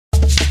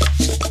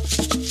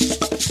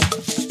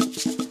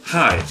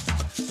Hi,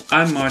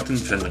 I'm Maarten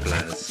van der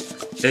Glas,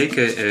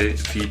 aka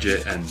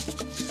VJN.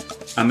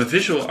 I'm a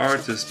visual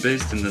artist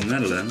based in the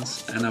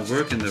Netherlands and I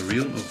work in the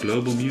realm of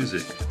global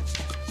music.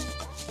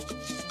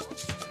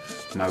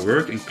 My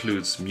work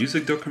includes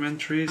music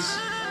documentaries,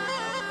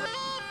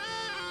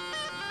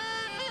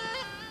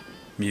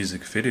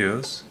 music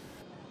videos,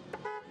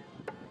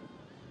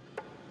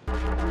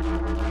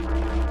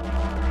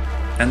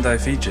 and I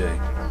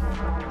VJ.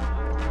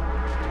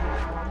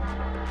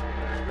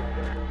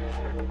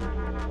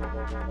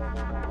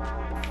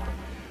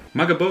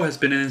 Maga Bo has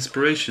been an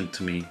inspiration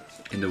to me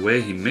in the way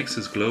he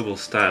mixes global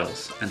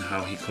styles and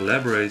how he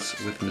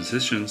collaborates with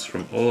musicians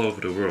from all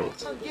over the world.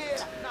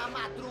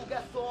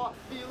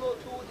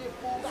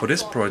 For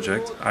this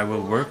project I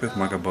will work with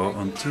Maga Bo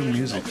on 2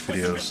 music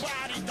videos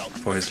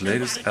for his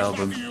latest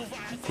album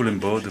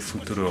Quilombo de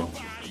Futuro.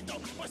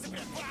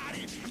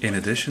 In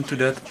addition to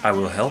that, I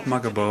will help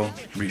Maga Bo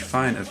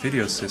refine a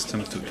video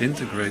system to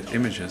integrate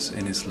images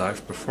in his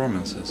live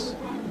performances.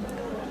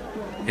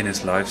 In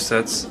his live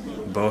sets,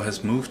 Bo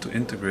has moved to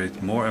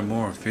integrate more and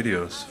more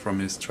videos from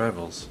his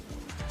travels.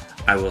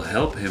 I will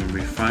help him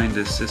refine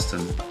this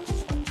system.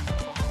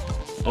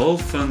 All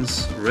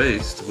funds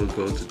raised will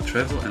go to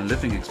travel and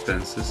living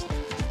expenses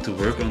to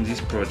work on these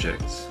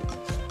projects.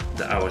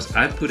 The hours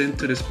I put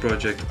into this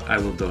project I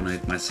will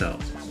donate myself.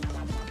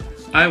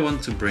 I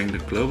want to bring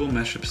the global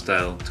mashup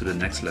style to the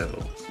next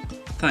level.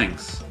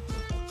 Thanks!